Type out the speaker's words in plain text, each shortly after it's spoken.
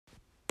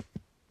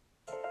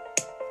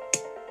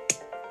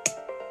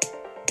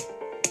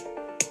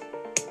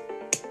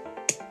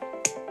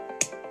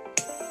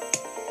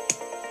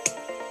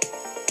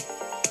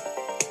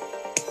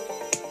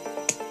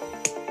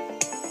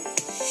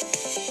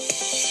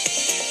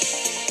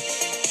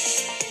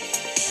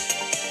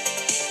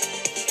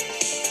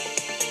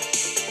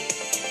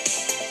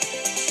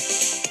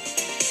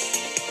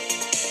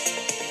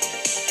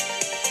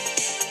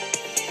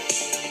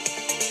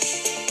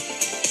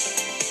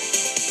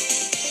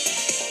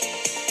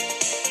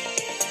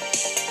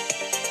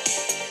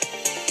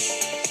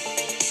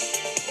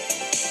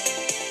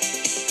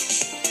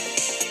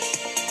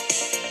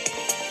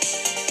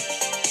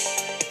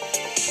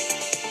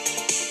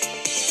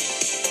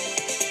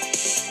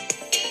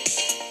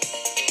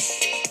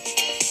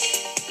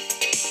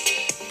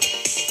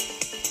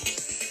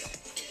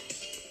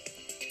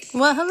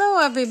Well,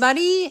 hello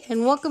everybody,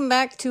 and welcome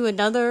back to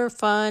another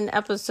fun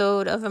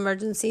episode of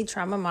Emergency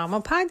Trauma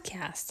Mama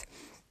podcast.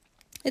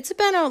 It's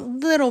been a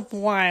little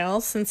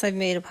while since I've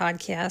made a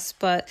podcast,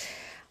 but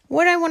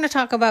what I want to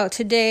talk about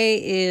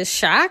today is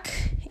shock,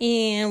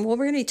 and we're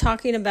going to be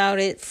talking about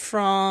it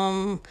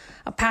from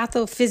a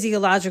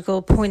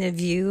pathophysiological point of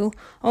view,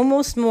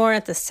 almost more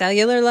at the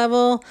cellular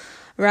level,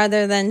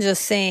 rather than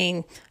just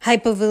saying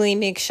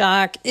hypovolemic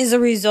shock is a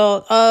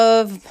result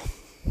of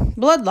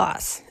blood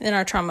loss in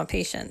our trauma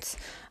patients.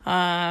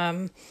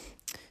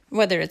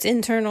 Whether it's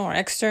internal or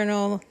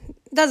external,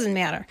 doesn't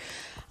matter.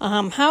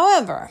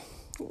 However,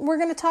 we're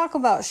going to talk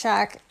about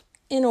shock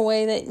in a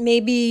way that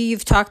maybe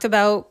you've talked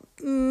about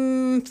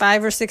 5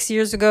 or 6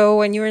 years ago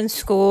when you were in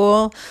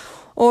school,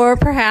 or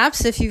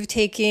perhaps if you've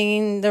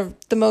taken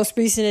the most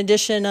recent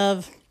edition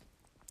of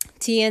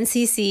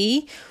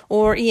TNCC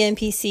or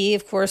EMPC.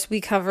 Of course,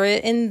 we cover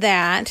it in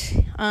that.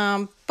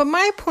 But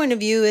my point of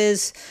view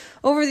is,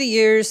 over the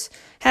years,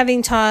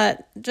 having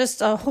taught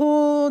just a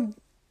whole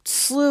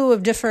slew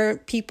of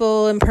different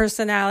people and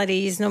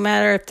personalities, no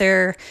matter if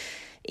they're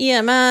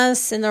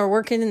EMS and they're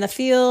working in the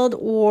field,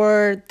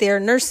 or they're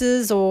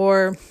nurses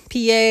or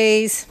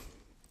PAs,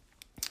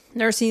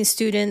 nursing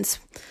students,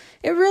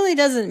 it really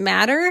doesn't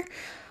matter.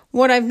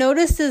 What I've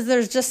noticed is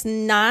there's just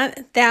not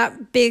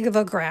that big of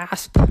a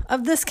grasp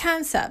of this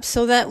concept,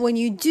 so that when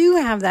you do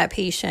have that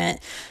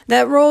patient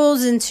that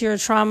rolls into your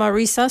trauma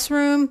resus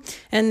room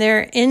and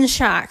they're in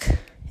shock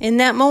in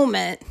that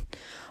moment,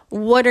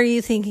 what are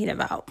you thinking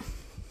about?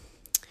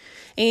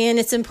 And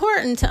it's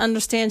important to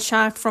understand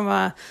shock from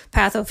a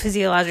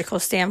pathophysiological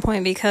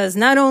standpoint, because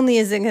not only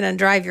is it going to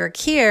drive your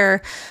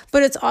care,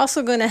 but it's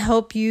also going to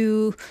help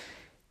you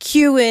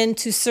cue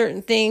into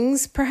certain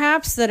things,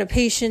 perhaps, that a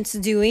patient's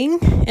doing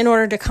in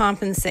order to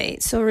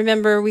compensate. So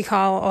remember, we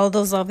call all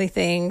those lovely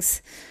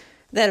things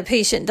that a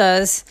patient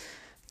does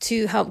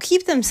to help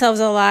keep themselves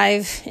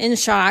alive in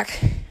shock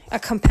a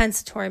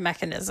compensatory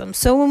mechanism.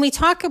 So when we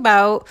talk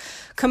about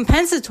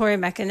compensatory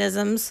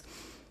mechanisms,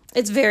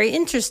 it's very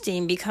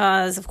interesting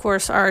because, of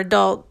course, our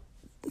adult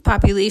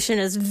population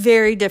is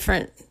very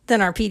different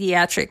than our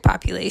pediatric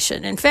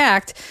population. In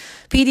fact,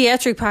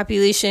 pediatric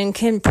population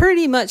can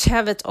pretty much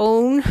have its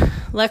own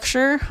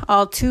lecture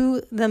all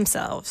to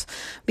themselves,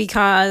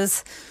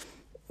 because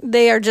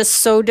they are just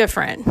so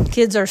different.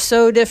 Kids are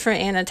so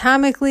different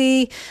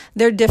anatomically.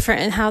 They're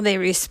different in how they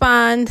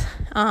respond.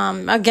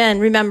 Again,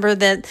 remember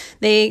that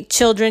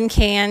children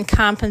can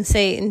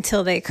compensate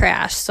until they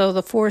crash. So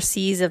the 4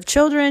 C's of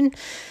children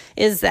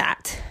is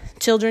that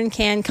children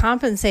can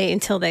compensate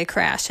until they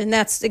crash. And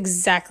that's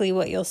exactly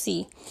what you'll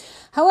see.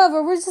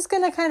 However, we're just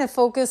going to kind of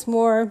focus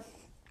more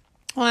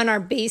on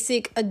our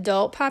basic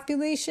adult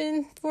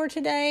population for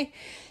today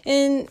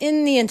in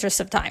the interest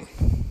of time.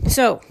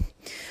 So,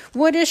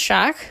 what is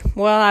shock?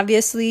 Well,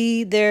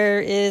 obviously, there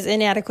is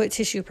inadequate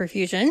tissue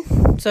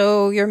perfusion.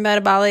 So your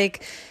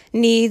metabolic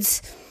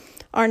needs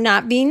are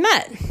not being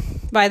met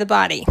by the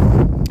body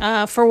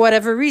for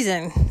whatever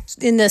reason.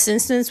 In this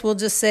instance, we'll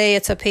just say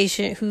it's a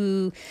patient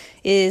who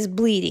is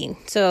bleeding.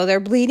 So they're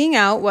bleeding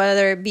out,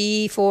 whether it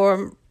be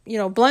for,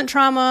 blunt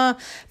trauma,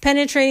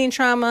 penetrating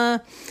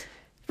trauma,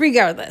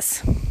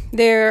 regardless.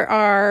 There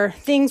are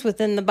things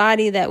within the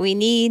body that we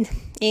need,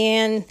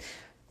 and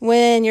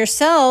when your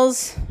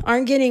cells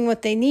aren't getting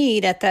what they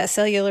need at that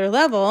cellular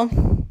level,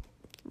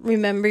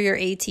 remember your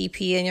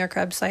ATP and your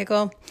Krebs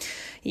cycle?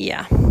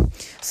 Yeah.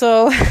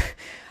 So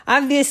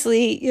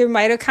obviously your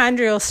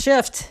mitochondrial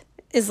shift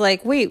is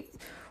like, wait,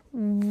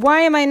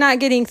 why am I not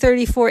getting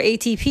 34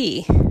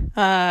 ATP?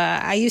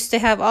 I used to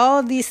have all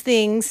of these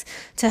things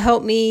to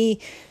help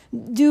me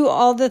do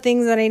all the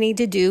things that I need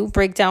to do,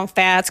 break down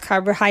fats,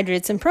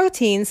 carbohydrates, and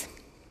proteins.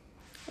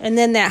 And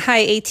then that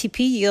high ATP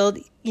yield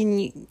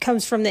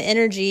comes from the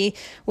energy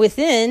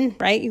within,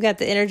 right? You got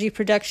the energy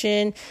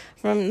production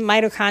from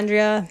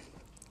mitochondria,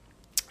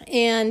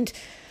 and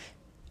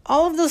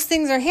all of those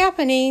things are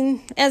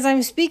happening as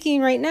I'm speaking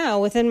right now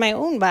within my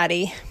own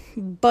body,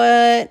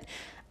 but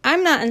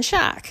I'm not in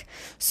shock.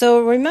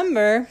 So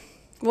remember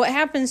what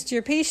happens to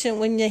your patient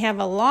when you have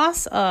a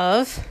loss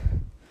of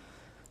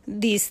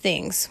these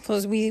things.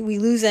 Because we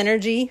lose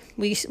energy,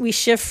 we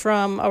shift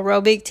from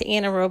aerobic to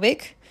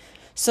anaerobic.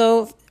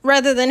 So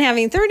rather than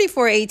having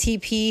 34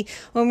 ATP,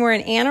 when we're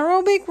in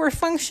anaerobic, we're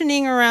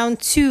functioning around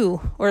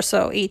 2 or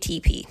so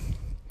ATP.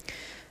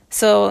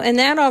 So, and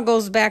that all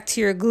goes back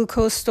to your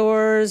glucose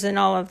stores and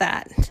all of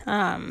that.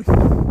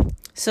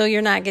 So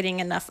you're not getting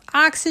enough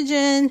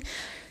oxygen.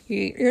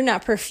 You're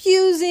not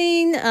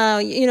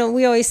perfusing.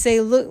 We always say,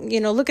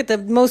 look at the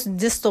most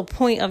distal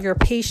point of your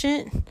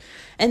patient,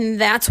 and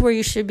that's where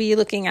you should be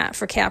looking at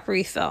for cap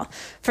refill.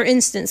 For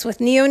instance, with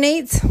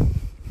neonates,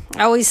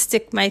 I always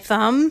stick my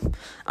thumb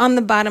on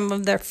the bottom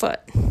of their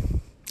foot.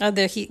 And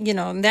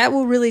that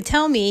will really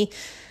tell me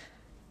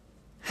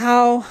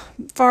how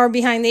far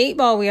behind the 8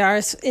 ball we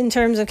are in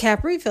terms of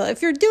cap refill.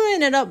 If you're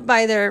doing it up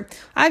by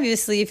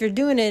if you're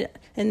doing it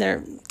in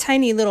their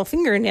tiny little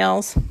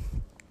fingernails,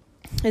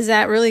 is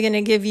that really going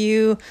to give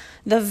you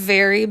the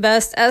very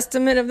best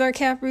estimate of their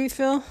cap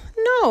refill?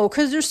 No,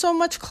 because they're so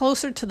much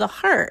closer to the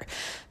heart.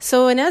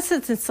 So in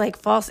essence, it's like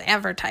false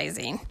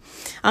advertising.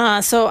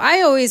 So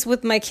I always,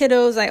 with my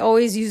kiddos, I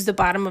always use the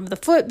bottom of the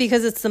foot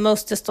because it's the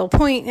most distal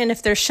point. And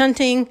if they're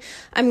shunting,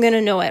 I'm going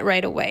to know it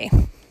right away.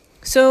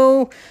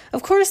 So,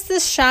 of course,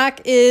 this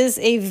shock is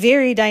a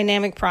very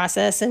dynamic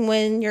process. And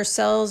when your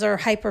cells are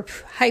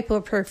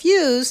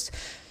hypoperfused,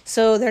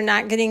 so they're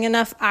not getting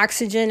enough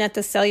oxygen at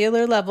the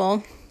cellular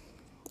level,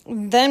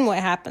 then what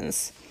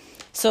happens?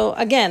 So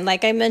again,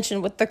 like I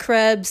mentioned with the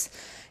Krebs,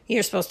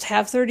 you're supposed to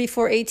have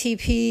 34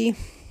 ATP.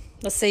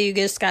 Let's say you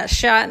just got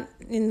shot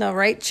in the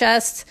right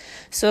chest.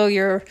 So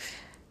you're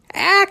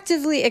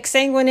actively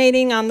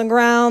exsanguinating on the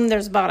ground.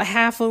 There's about a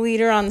half a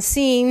liter on the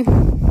scene.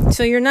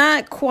 So you're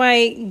not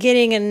quite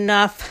getting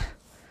enough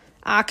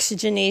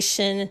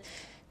oxygenation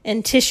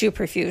and tissue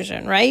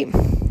perfusion, right?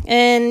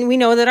 And we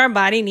know that our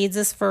body needs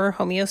this for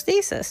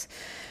homeostasis.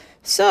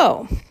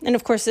 So, and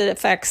of course it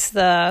affects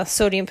the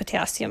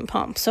sodium-potassium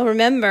pump. So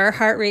remember,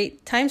 heart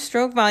rate times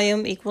stroke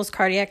volume equals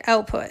cardiac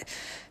output.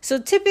 So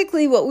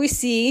typically what we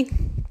see,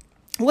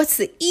 what's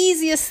the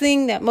easiest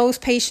thing that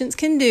most patients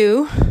can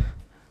do,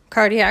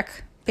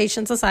 cardiac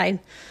patients aside,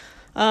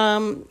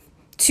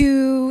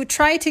 to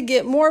try to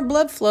get more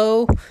blood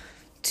flow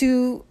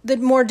to the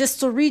more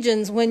distal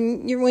regions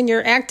when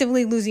you're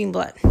actively losing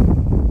blood?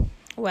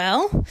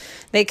 Well,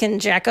 they can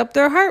jack up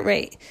their heart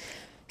rate.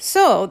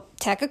 So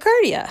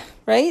tachycardia,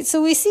 right?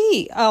 So we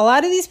see a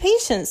lot of these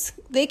patients,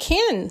 they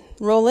can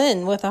roll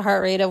in with a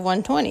heart rate of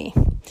 120.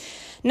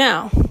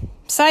 Now,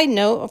 side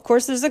note, of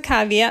course, there's a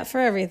caveat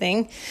for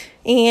everything.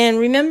 And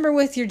remember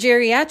with your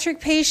geriatric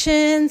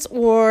patients,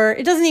 or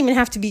it doesn't even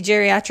have to be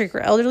geriatric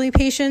or elderly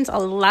patients, a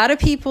lot of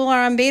people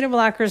are on beta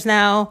blockers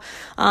now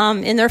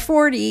in their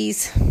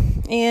 40s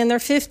and their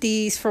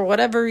 50s for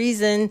whatever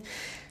reason.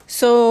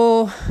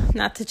 So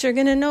not that you're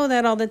going to know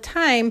that all the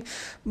time,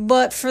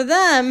 but for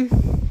them,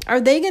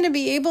 are they going to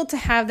be able to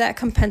have that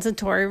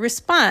compensatory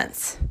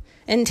response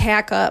and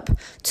tack up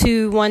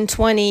to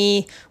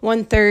 120,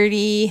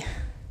 130?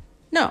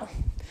 No.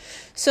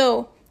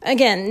 So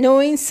again,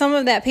 knowing some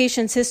of that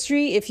patient's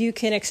history, if you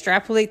can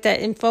extrapolate that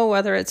info,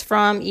 whether it's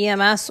from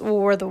EMS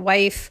or the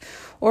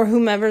wife or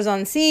whomever's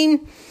on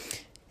scene,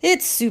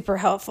 it's super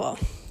helpful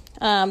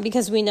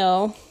because we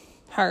know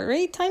heart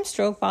rate times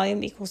stroke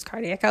volume equals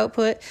cardiac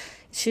output.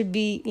 It should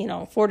be,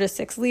 4 to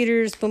 6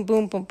 liters, boom,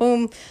 boom, boom,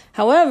 boom.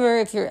 However,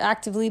 if you're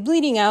actively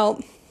bleeding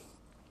out,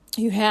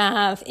 you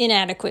have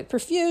inadequate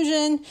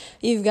perfusion,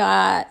 you've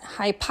got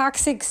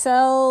hypoxic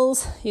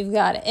cells, you've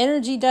got an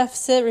energy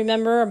deficit.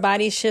 Remember, our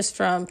body shifts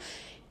from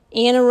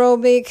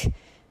aerobic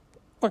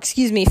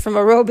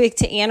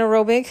to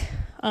anaerobic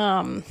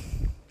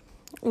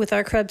with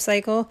our Krebs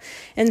cycle.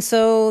 And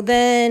so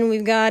then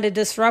we've got a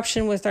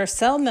disruption with our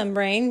cell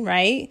membrane,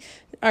 right?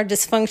 Our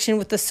dysfunction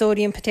with the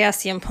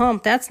sodium-potassium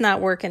pump, that's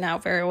not working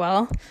out very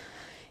well.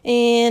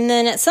 And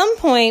then at some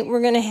point,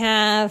 we're going to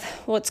have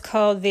what's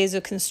called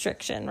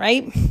vasoconstriction,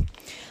 right?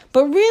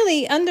 But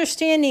really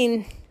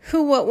understanding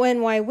who, what,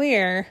 when, why,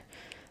 where,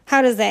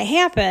 how does that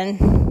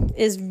happen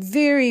is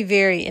very,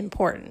 very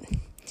important.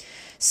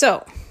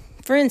 So,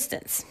 for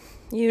instance,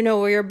 you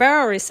know where your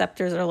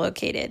baroreceptors are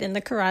located, in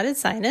the carotid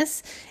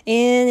sinus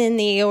and in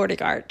the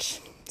aortic arch.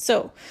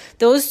 So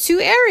those two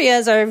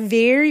areas are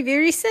very,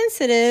 very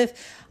sensitive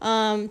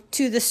to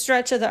the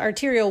stretch of the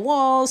arterial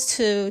walls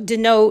to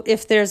denote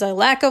if there's a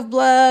lack of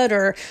blood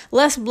or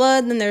less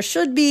blood than there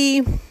should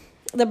be.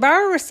 The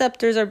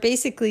baroreceptors are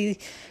basically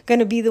going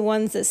to be the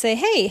ones that say,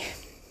 hey,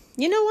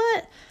 you know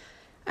what?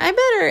 I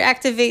better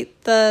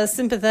activate the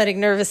sympathetic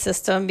nervous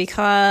system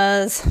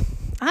because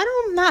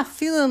I'm not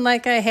feeling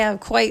like I have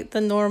quite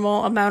the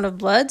normal amount of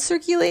blood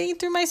circulating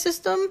through my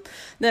system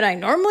that I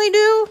normally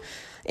do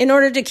in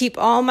order to keep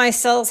all my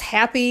cells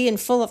happy and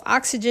full of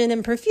oxygen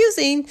and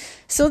perfusing.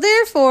 So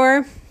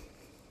therefore,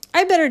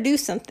 I better do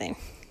something,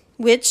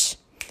 which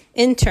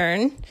in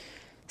turn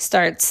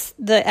starts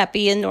the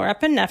epi and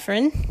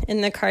norepinephrine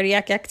in the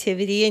cardiac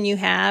activity, and you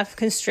have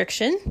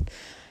constriction.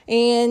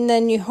 And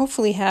then you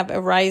hopefully have a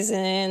rise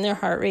in their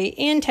heart rate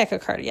and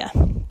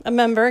tachycardia.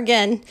 Remember,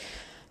 again,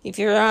 if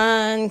you're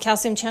on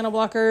calcium channel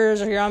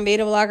blockers or you're on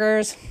beta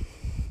blockers,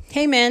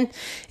 hey man,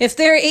 if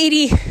they're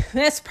 80,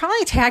 that's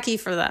probably tacky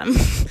for them.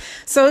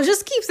 So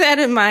just keep that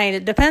in mind.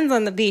 It depends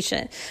on the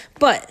patient.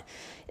 But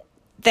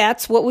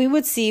that's what we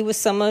would see with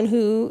someone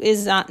who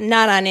is not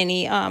on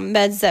any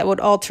meds that would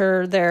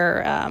alter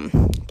their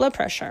blood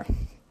pressure.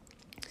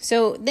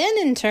 So then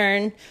in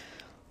turn,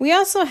 we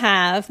also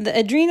have the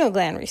adrenal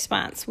gland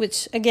response,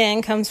 which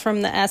again comes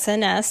from the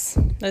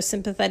SNS, the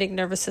sympathetic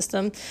nervous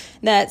system,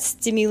 that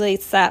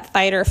stimulates that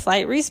fight or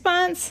flight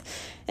response.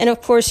 And of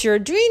course, your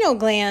adrenal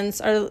glands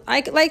are,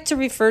 I like to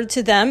refer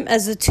to them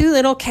as the two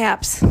little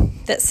caps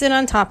that sit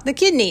on top of the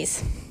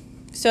kidneys.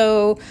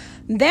 So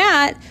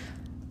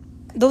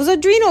those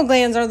adrenal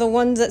glands are the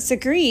ones that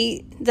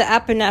secrete the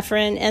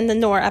epinephrine and the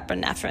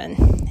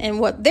norepinephrine. And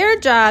what their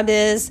job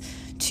is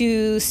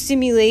to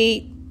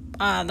stimulate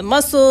the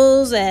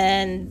muscles,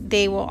 and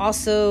they will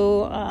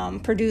also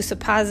produce a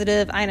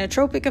positive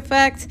inotropic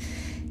effect.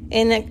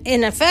 And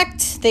in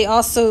effect, they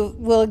also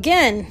will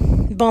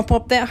again bump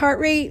up that heart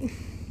rate.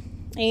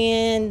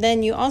 And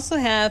then you also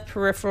have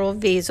peripheral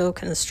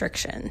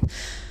vasoconstriction.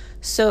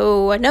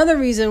 So another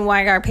reason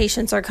why our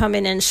patients are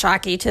coming in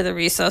shocky to the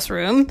resus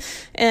room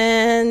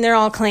and they're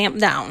all clamped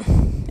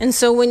down. And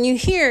so when you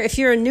hear, if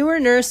you're a newer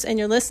nurse and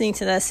you're listening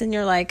to this and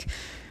you're like,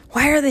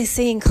 why are they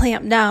saying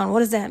clamp down? What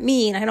does that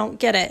mean? I don't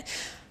get it.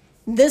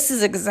 This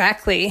is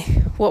exactly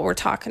what we're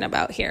talking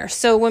about here.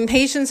 So when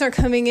patients are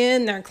coming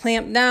in, they're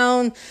clamped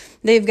down,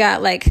 they've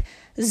got like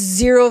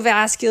zero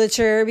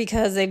vasculature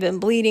because they've been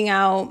bleeding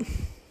out,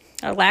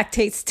 or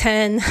lactate's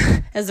 10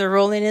 as they're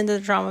rolling into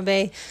the trauma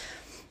bay.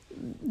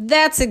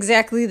 That's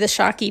exactly the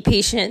shocky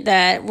patient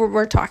that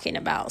we're talking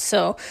about.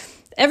 So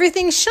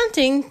everything's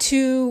shunting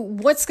to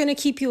what's going to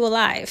keep you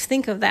alive.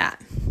 Think of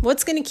that.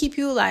 What's going to keep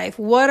you alive?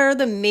 What are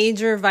the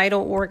major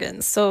vital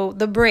organs? So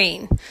the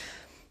brain,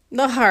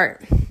 the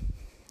heart,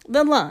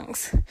 the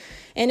lungs.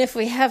 And if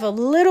we have a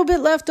little bit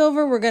left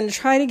over, we're going to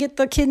try to get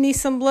the kidney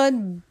some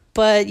blood.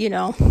 But,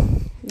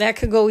 that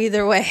could go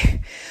either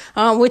way,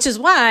 which is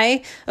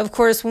why, of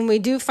course, when we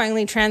do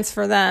finally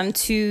transfer them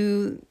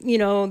to,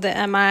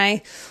 the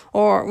MI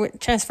or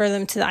transfer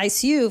them to the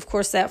ICU, of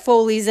course, that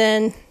Foley's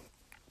in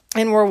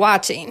and we're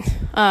watching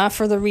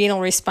for the renal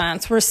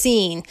response. We're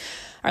seeing,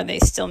 are they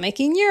still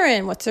making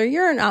urine? What's their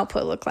urine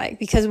output look like?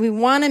 Because we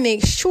want to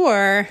make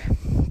sure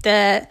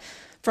that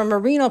from a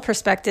renal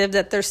perspective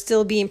that they're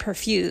still being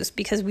perfused,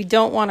 because we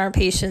don't want our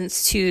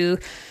patients to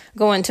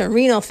go into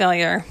renal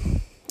failure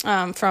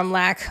from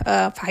lack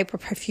of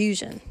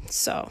hyperperfusion.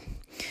 So,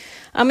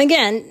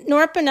 again,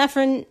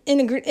 norepinephrine,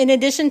 in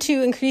addition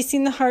to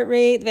increasing the heart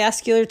rate,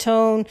 vascular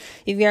tone,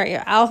 you've got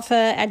your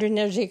alpha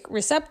adrenergic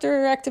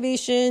receptor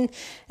activation.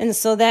 And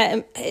so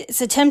that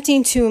it's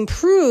attempting to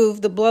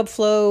improve the blood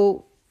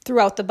flow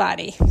throughout the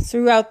body,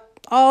 throughout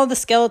all the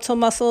skeletal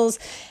muscles.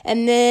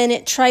 And then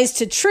it tries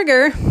to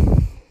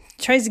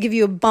give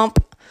you a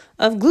bump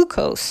of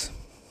glucose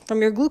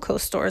from your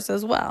glucose stores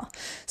as well.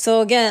 So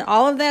again,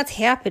 all of that's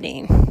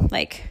happening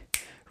like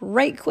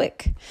right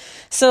quick.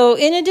 So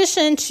in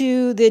addition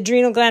to the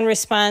adrenal gland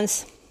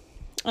response,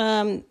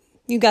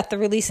 you got the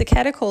release of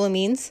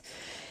catecholamines,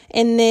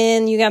 and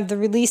then you got the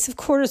release of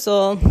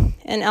cortisol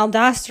and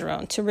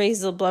aldosterone to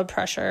raise the blood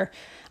pressure.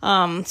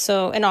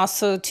 And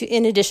also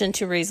in addition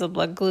to raise the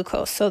blood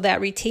glucose. So that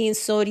retains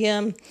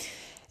sodium,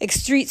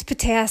 excretes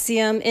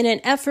potassium in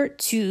an effort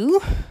to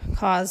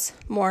cause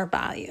more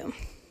volume.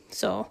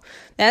 So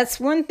that's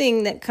one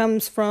thing that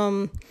comes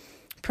from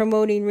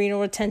promoting renal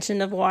retention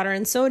of water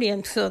and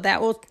sodium. So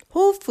that will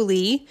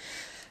hopefully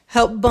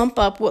help bump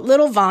up what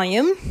little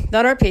volume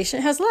that our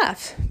patient has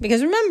left.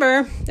 Because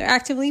remember, they're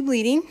actively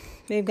bleeding.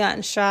 They've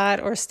gotten shot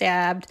or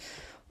stabbed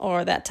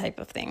or that type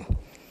of thing.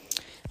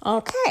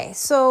 Okay,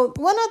 so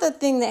one other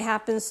thing that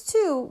happens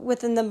too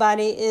within the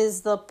body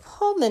is the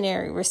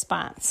pulmonary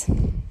response.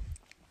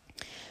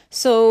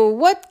 So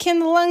what can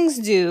the lungs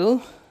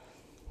do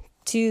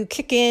to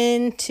kick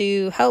in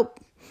to help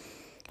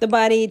the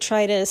body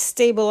try to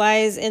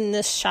stabilize in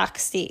this shock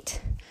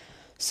state?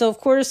 So, of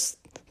course,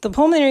 the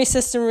pulmonary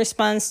system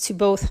responds to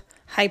both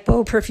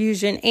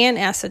hypoperfusion and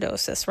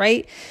acidosis,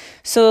 right?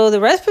 So the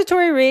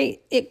respiratory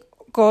rate, it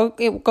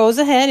goes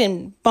ahead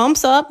and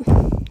bumps up,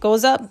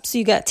 goes up. So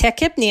you got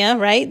tachypnea,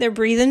 right? They're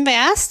breathing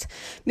fast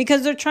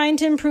because they're trying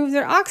to improve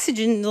their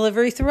oxygen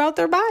delivery throughout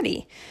their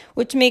body,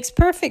 which makes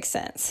perfect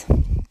sense.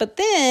 But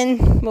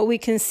then what we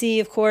can see,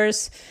 of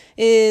course,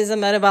 is a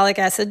metabolic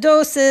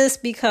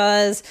acidosis,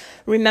 because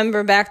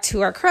remember back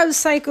to our Krebs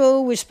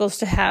cycle, we're supposed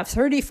to have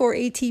 34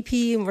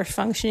 ATP and we're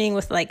functioning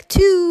with like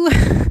 2.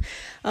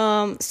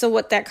 So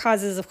what that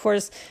causes, of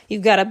course,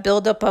 you've got a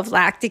buildup of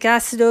lactic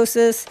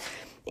acidosis.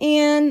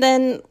 And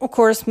then, of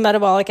course,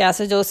 metabolic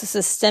acidosis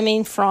is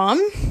stemming from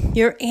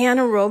your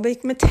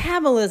anaerobic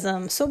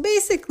metabolism. So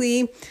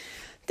basically,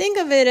 think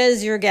of it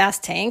as your gas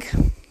tank.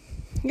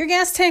 Your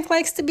gas tank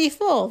likes to be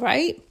full,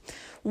 right?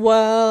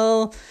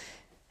 Well,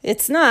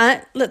 it's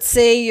not. Let's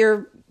say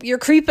you're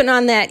creeping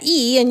on that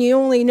E and you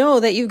only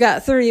know that you've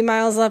got 30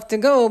 miles left to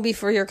go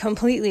before you're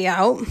completely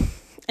out.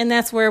 And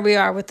that's where we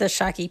are with the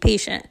shocky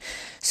patient.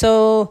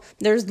 So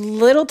there's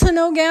little to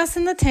no gas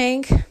in the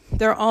tank.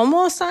 They're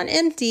almost on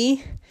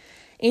empty.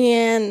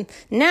 And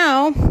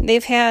now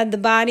they've had the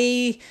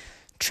body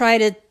try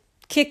to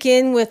kick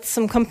in with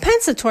some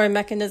compensatory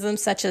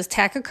mechanisms such as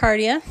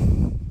tachycardia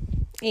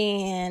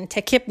and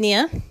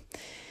tachypnea,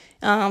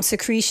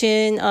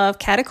 secretion of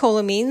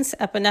catecholamines,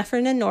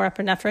 epinephrine and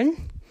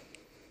norepinephrine,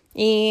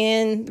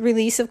 and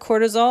release of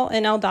cortisol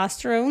and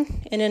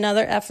aldosterone in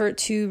another effort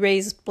to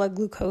raise blood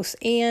glucose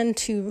and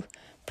to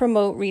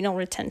promote renal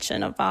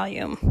retention of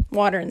volume,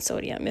 water and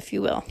sodium, if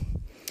you will.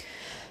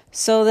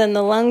 So then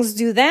the lungs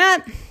do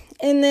that.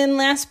 And then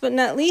last but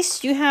not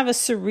least, you have a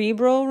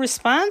cerebral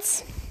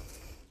response.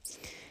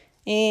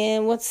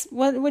 And what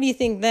do you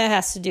think that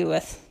has to do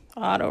with?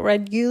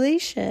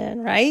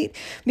 Autoregulation, right?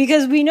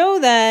 Because we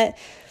know that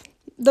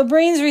the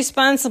brain's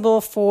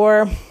responsible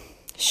for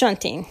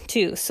shunting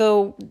too.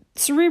 So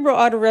cerebral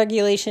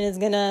autoregulation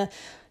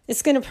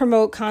it's going to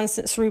promote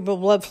constant cerebral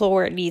blood flow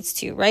where it needs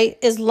to, right?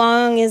 As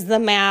long as the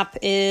MAP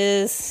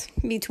is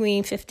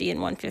between 50 and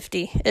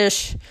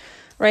 150-ish,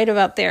 right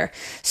about there.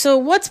 So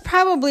what's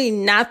probably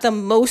not the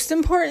most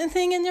important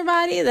thing in your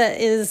body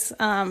that is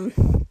going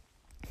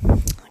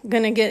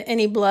to get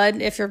any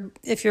blood if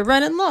you're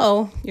running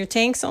low, your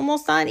tank's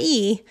almost on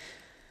E,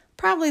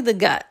 probably the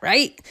gut,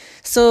 right?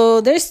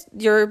 So there's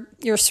your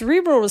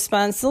cerebral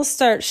response, they'll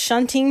start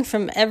shunting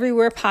from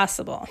everywhere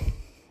possible.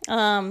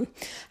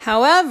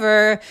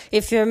 However,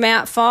 if your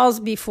MAP falls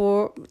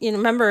before,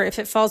 remember, if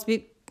it falls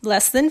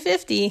less than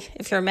 50,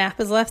 if your MAP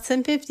is less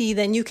than 50,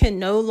 then you can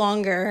no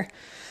longer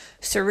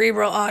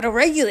cerebral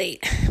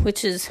autoregulate,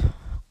 which is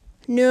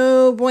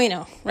no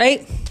bueno,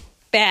 right?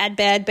 Bad.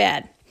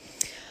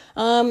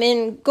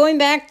 And going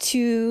back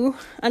to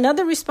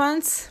another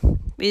response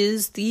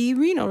is the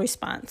renal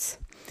response.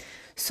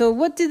 So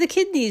what do the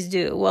kidneys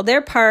do? Well,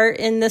 their part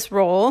in this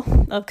role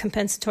of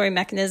compensatory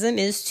mechanism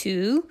is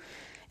to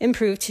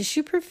improve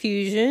tissue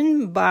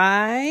perfusion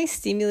by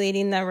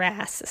stimulating the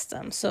RAS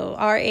system. So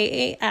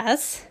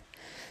RAAS.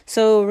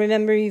 So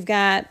remember, you've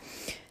got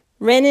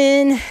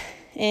renin,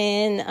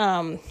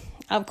 and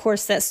of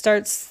course that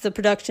starts the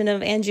production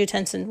of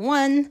angiotensin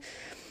 1,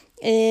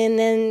 and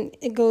then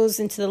it goes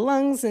into the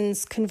lungs and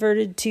is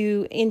converted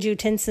to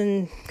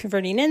angiotensin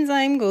converting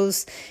enzyme,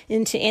 goes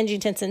into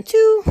angiotensin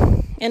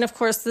 2, and of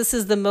course this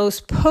is the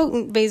most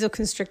potent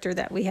vasoconstrictor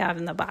that we have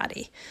in the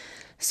body.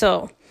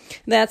 So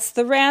that's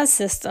the RAS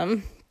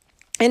system.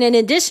 And in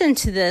addition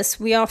to this,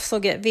 we also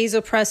get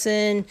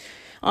vasopressin,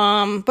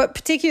 but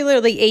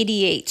particularly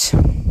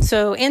ADH,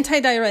 so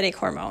antidiuretic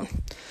hormone.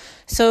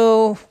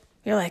 So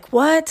you're like,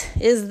 what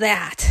is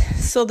that?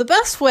 So the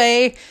best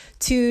way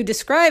to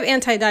describe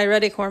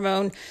antidiuretic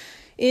hormone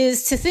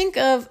is to think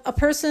of a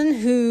person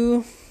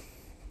who,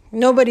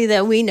 nobody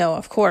that we know,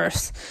 of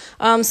course,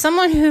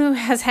 someone who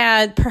has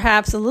had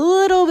perhaps a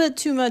little bit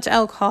too much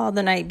alcohol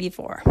the night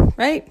before,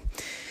 right?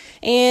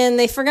 And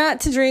they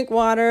forgot to drink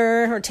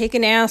water or take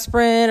an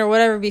aspirin or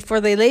whatever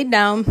before they laid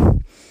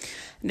down.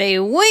 They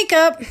wake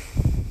up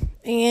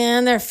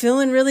and they're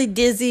feeling really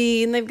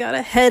dizzy and they've got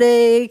a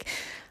headache.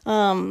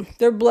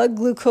 Their blood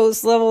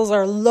glucose levels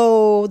are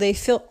low. They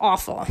feel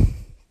awful.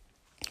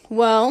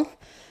 Well,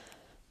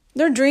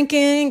 they're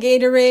drinking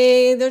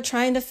Gatorade. They're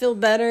trying to feel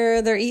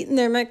better. They're eating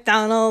their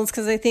McDonald's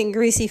because they think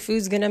greasy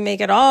food's going to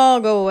make it all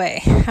go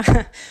away.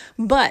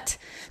 But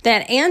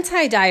that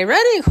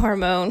antidiuretic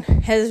hormone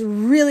has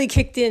really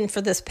kicked in for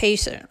this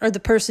patient or the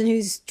person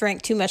who's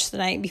drank too much the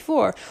night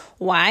before.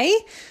 Why?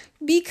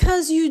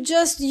 Because you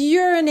just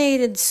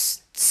urinated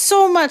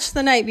so much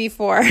the night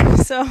before.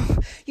 So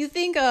you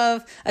think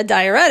of a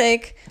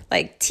diuretic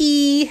like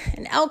tea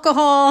and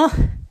alcohol,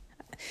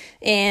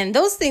 and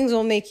those things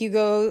will make you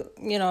go,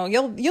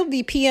 you'll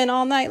be peeing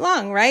all night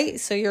long, right?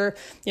 So you're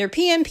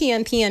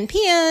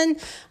peeing.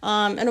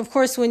 And of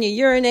course, when you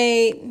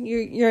urinate,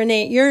 you're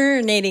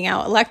urinating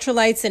out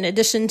electrolytes in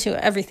addition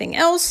to everything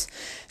else.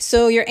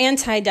 So your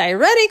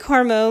antidiuretic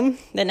hormone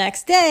the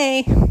next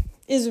day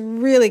is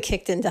really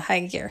kicked into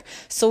high gear.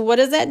 So what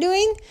is that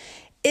doing?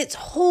 It's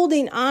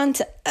holding on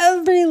to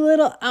every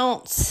little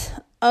ounce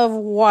of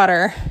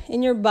water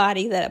in your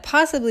body that it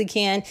possibly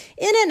can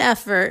in an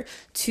effort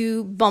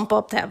to bump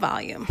up that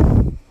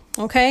volume.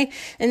 Okay?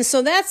 And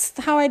so that's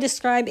how I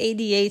describe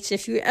ADH.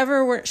 If you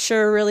ever weren't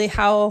sure really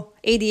how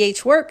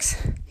ADH works,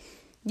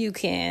 you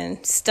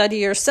can study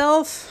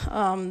yourself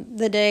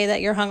the day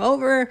that you're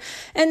hungover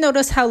and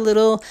notice how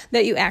little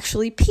that you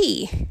actually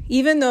pee,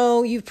 even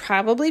though you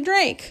probably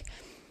drank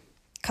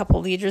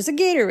couple liters of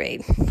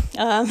Gatorade.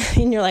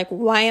 And you're like,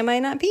 why am I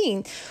not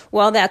peeing?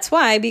 Well, that's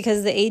why,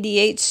 because the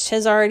ADH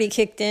has already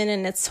kicked in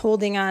and it's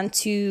holding on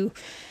to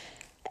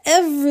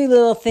every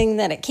little thing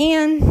that it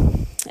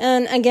can.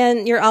 And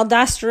again, your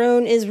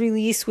aldosterone is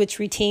released, which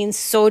retains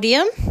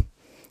sodium.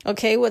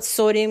 Okay, what's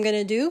sodium going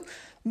to do?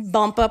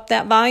 Bump up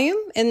that volume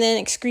and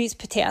then excretes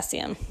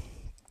potassium.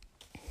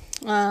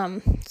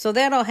 So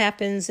that all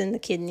happens in the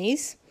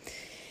kidneys.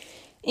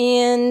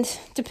 And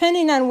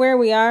depending on where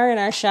we are in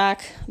our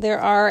shock, there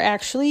are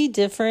actually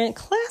different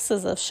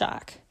classes of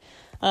shock.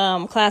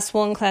 Class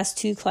 1, Class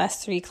 2,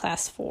 Class 3,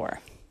 Class 4.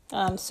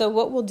 So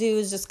what we'll do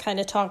is just kind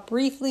of talk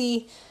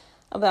briefly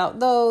about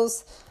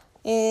those.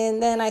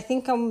 And then I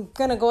think I'm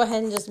going to go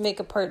ahead and just make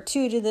a part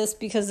 2 to this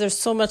because there's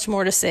so much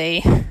more to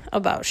say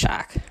about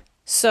shock.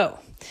 So,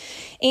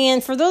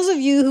 and for those of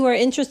you who are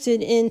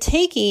interested in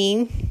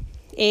taking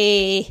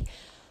a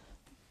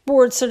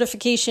board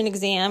certification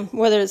exam,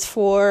 whether it's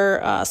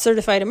for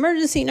certified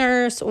emergency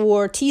nurse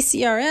or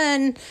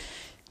TCRN,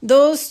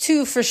 those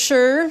two for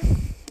sure,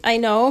 I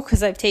know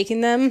because I've taken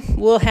them,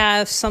 will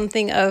have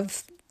something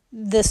of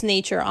this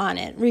nature on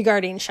it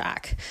regarding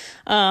shock.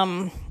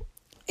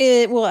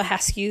 It will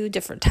ask you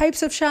different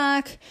types of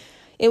shock.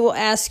 It will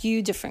ask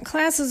you different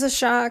classes of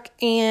shock,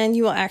 and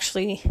you will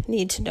actually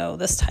need to know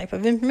this type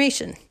of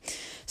information.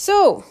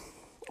 So,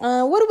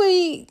 what do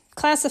we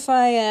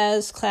classify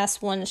as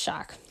Class 1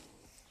 shock?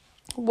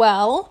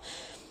 Well,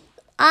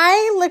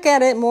 I look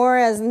at it more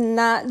as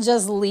not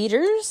just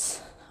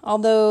liters,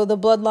 although the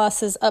blood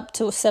loss is up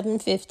to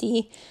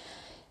 750.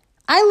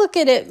 I look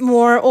at it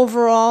more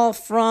overall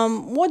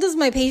from what does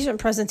my patient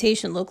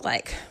presentation look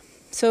like?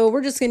 So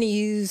we're just going to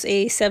use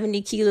a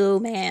 70-kilo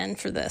man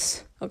for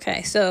this.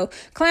 Okay, so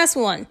class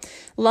 1,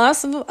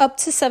 loss of up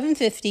to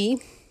 750.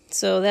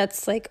 So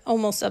that's like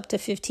almost up to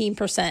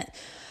 15%.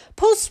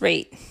 Pulse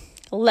rate,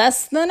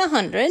 less than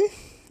 100.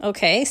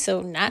 Okay,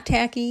 so not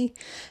tachy.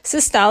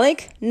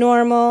 Systolic,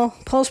 normal.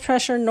 Pulse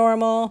pressure,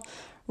 normal.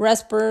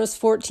 Respirs,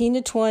 14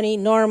 to 20,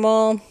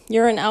 normal.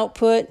 Urine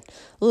output,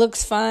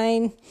 looks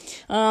fine.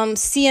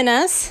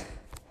 CNS,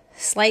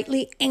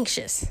 slightly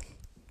anxious.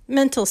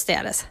 Mental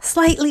status,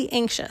 slightly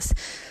anxious.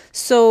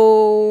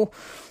 So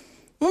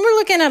when we're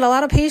looking at a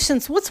lot of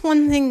patients, what's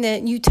one thing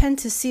that you tend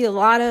to see a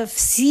lot of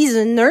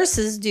seasoned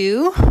nurses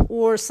do,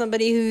 or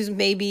somebody who's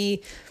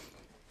maybe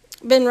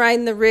been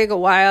riding the rig a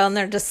while and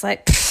they're just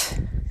like,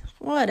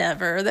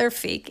 whatever, they're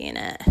faking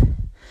it.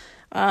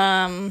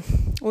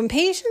 When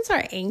patients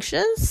are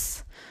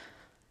anxious,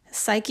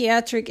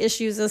 psychiatric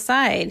issues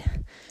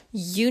aside,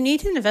 you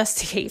need to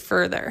investigate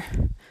further.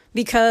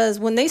 Because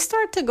when they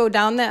start to go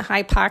down that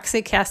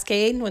hypoxic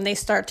cascade, when they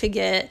start to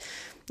get,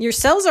 your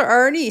cells are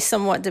already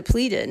somewhat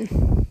depleted.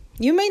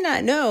 You may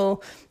not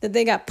know that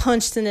they got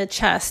punched in the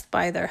chest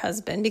by their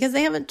husband because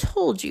they haven't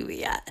told you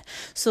yet.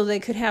 So they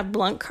could have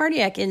blunt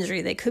cardiac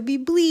injury. They could be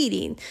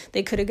bleeding.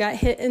 They could have got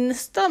hit in the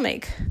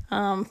stomach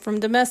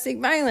from domestic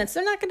violence.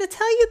 They're not going to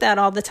tell you that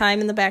all the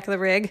time in the back of the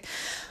rig.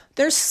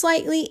 They're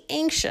slightly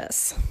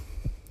anxious.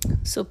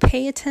 So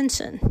pay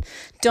attention.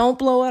 Don't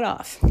blow it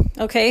off.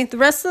 Okay, the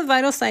rest of the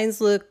vital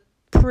signs look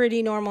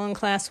pretty normal in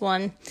class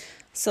 1,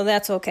 so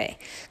that's okay.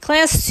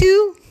 Class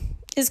 2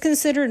 is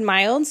considered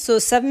mild, so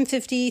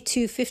 750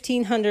 to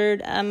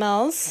 1500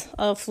 mLs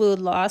of fluid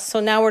loss. So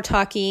now we're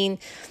talking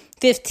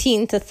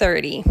 15 to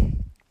 30.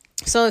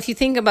 So if you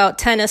think about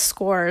tennis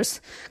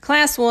scores,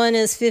 class 1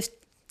 is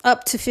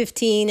up to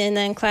 15, and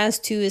then class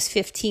 2 is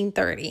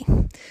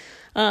 15-30.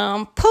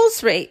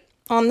 Pulse rate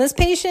on this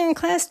patient in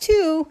class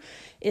 2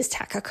 is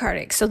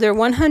tachycardic. So they're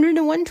 100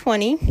 to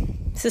 120,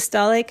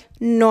 systolic,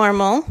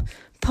 normal,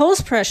 pulse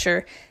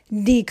pressure,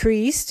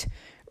 decreased,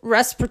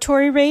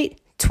 respiratory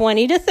rate,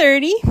 20 to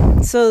 30.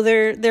 So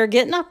they're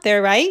getting up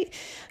there, right?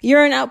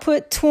 Urine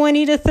output,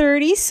 20 to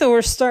 30. So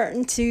we're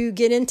starting to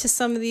get into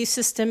some of these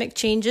systemic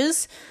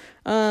changes,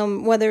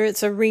 whether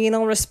it's a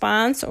renal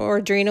response or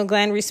adrenal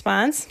gland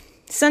response.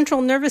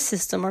 Central nervous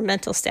system or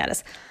mental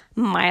status,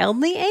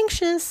 mildly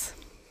anxious.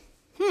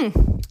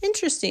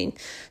 Interesting.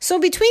 So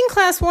between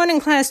class 1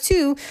 and class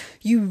 2,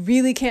 you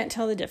really can't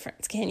tell the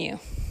difference, can you?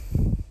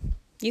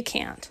 You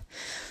can't.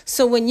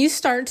 So when you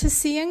start to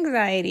see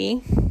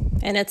anxiety,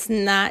 and it's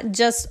not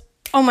just,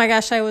 oh my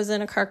gosh, I was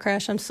in a car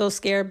crash, I'm so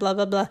scared, blah,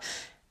 blah, blah.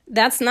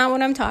 That's not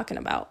what I'm talking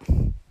about.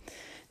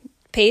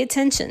 Pay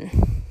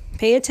attention.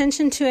 Pay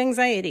attention to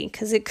anxiety,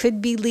 because it could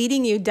be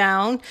leading you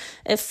down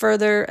a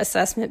further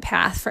assessment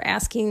path for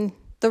asking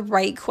the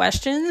right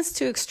questions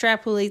to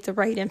extrapolate the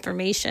right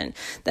information,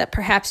 that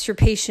perhaps your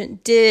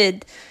patient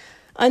did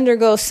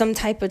undergo some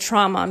type of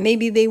trauma.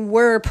 Maybe they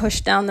were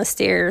pushed down the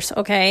stairs,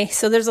 okay?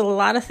 So there's a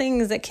lot of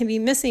things that can be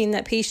missing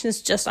that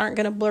patients just aren't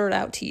going to blurt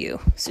out to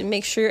you. So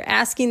make sure you're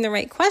asking the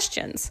right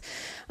questions.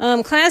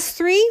 Class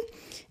 3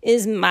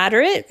 is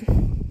moderate.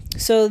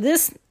 So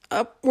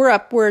we're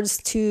upwards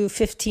to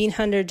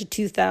 1,500 to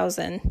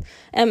 2,000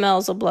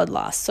 mLs of blood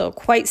loss. So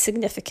quite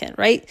significant,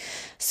 right?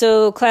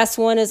 So class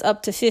 1 is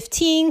up to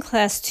 15.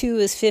 Class 2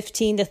 is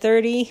 15 to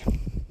 30.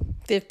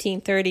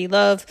 15, 30,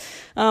 love.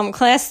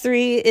 Class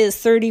 3 is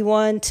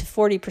 31 to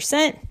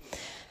 40%.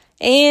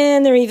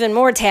 And they're even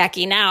more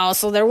tacky now.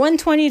 So they're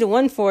 120 to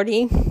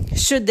 140.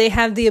 Should they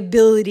have the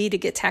ability to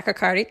get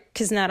tachycardic,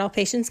 because not all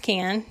patients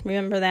can.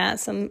 Remember that.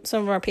 Some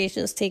of our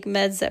patients take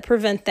meds that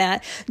prevent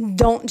that.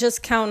 Don't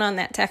just count on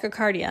that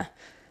tachycardia.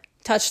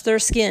 Touch their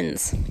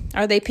skins.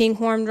 Are they pink,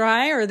 warm,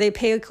 dry, or are they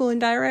pale, cool,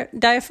 and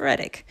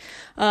diaphoretic?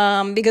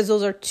 Because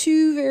those are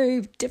two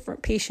very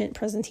different patient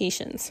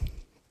presentations.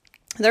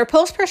 Their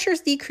pulse pressure is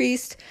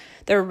decreased.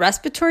 Their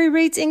respiratory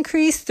rates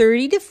increased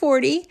 30 to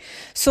 40.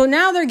 So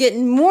now they're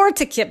getting more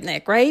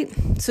tachypnic, right?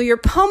 So your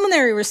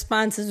pulmonary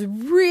response is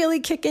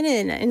really kicking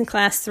in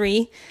class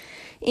 3.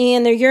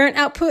 And their urine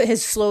output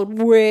has slowed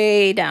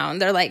way down.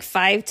 They're like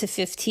 5 to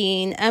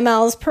 15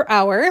 mLs per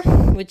hour,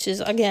 which is,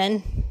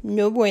 again,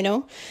 no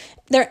bueno.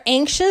 They're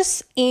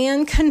anxious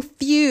and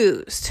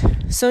confused.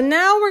 So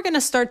now we're going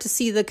to start to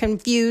see the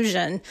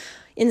confusion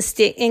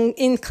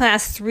in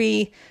class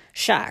 3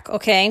 shock,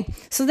 okay?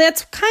 So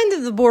that's kind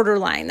of the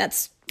borderline.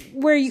 That's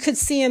where you could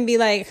see them be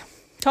like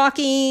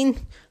talking,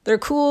 they're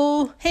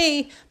cool,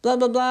 hey, blah,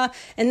 blah, blah,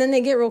 and then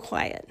they get real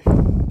quiet.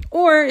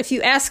 Or if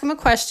you ask them a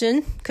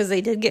question, because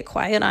they did get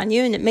quiet on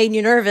you and it made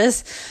you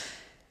nervous,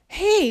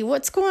 hey,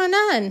 what's going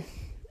on?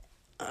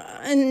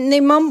 And they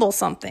mumble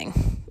something,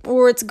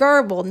 or it's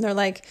garbled, and they're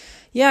like,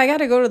 yeah, I got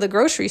to go to the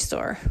grocery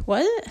store.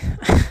 What?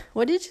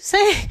 What did you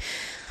say?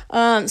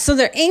 So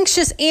they're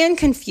anxious and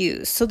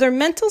confused. So their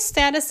mental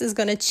status is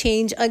going to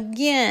change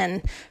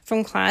again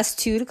from class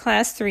 2 to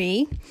class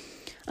 3.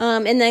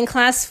 And then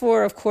class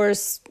 4, of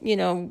course,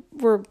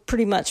 we're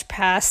pretty much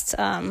past,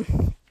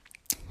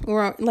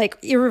 we're like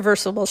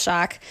irreversible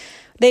shock.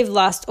 They've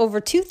lost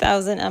over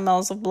 2,000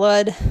 mLs of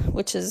blood,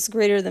 which is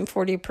greater than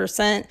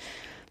 40%.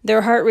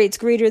 Their heart rate's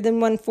greater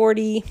than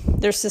 140.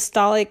 Their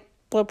systolic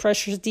blood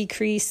pressure's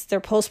decreased. Their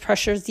pulse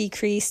pressure's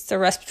decreased. Their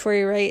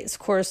respiratory rate is, of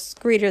course,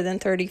 greater than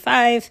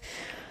 35.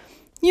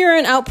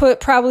 Urine output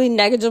probably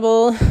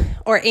negligible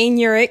or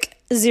anuric,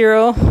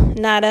 0,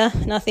 nada,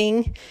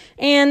 nothing.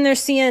 And their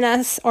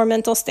CNS or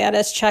mental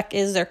status check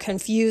is they're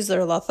confused,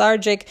 they're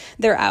lethargic,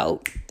 they're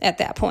out at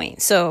that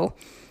point. So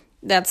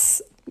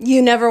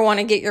you never want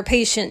to get your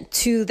patient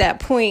to that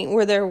point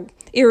where they're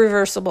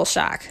irreversible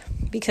shock,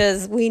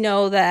 because we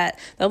know that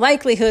the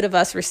likelihood of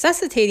us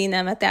resuscitating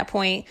them at that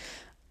point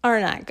are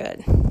not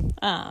good.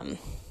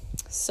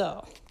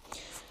 So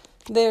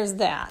there's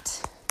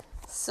that.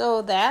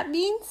 So that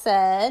being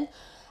said,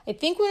 I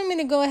think what I'm going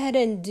to go ahead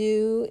and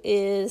do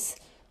is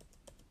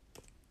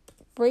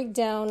break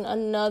down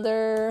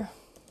another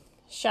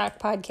shock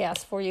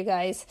podcast for you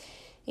guys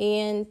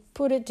and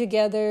put it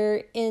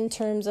together in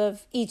terms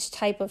of each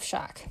type of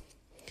shock.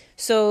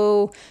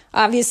 So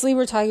obviously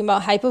we're talking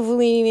about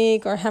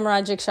hypovolemic or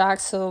hemorrhagic shock,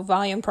 so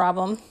volume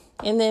problem.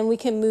 And then we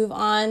can move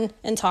on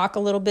and talk a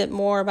little bit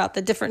more about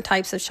the different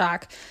types of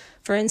shock.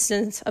 For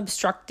instance,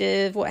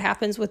 obstructive, what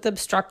happens with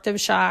obstructive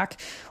shock,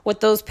 what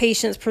those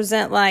patients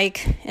present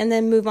like, and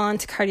then move on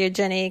to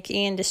cardiogenic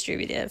and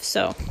distributive.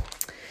 So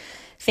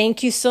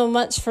thank you so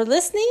much for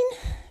listening.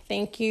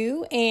 Thank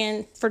you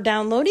and for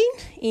downloading.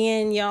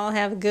 And y'all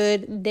have a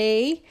good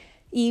day,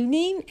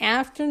 evening,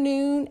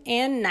 afternoon,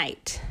 and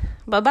night.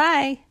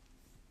 Bye-bye.